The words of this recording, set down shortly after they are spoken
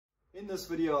In this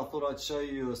video, I thought I'd show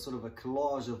you a sort of a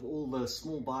collage of all the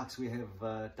small bikes we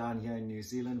have down here in New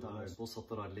Zealand. I also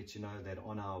thought I'd let you know that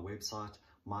on our website,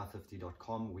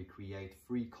 my50.com, we create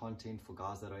free content for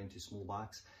guys that are into small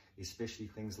bikes, especially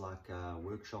things like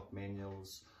workshop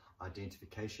manuals,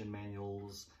 identification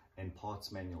manuals, and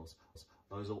parts manuals.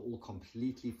 Those are all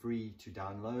completely free to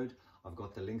download. I've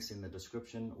got the links in the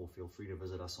description, or feel free to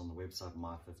visit us on the website,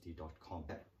 my50.com.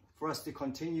 For us to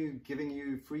continue giving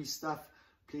you free stuff,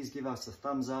 please give us a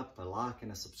thumbs up, a like,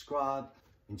 and a subscribe.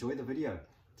 Enjoy the video.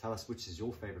 Tell us which is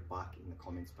your favorite bike in the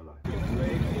comments below.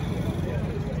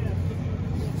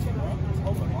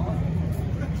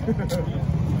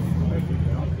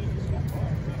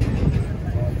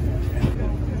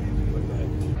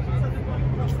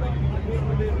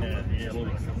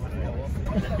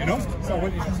 You know? So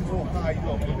when you just walk high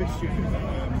up, this student,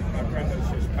 my granddad's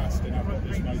just passed and I've got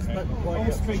this note.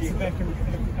 All streets are back and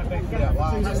yeah,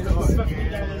 wow.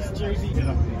 That's Jersey.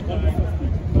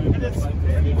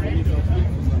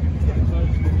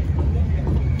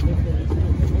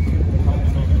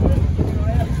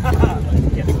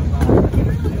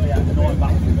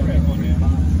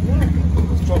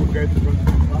 It's trouble going to run.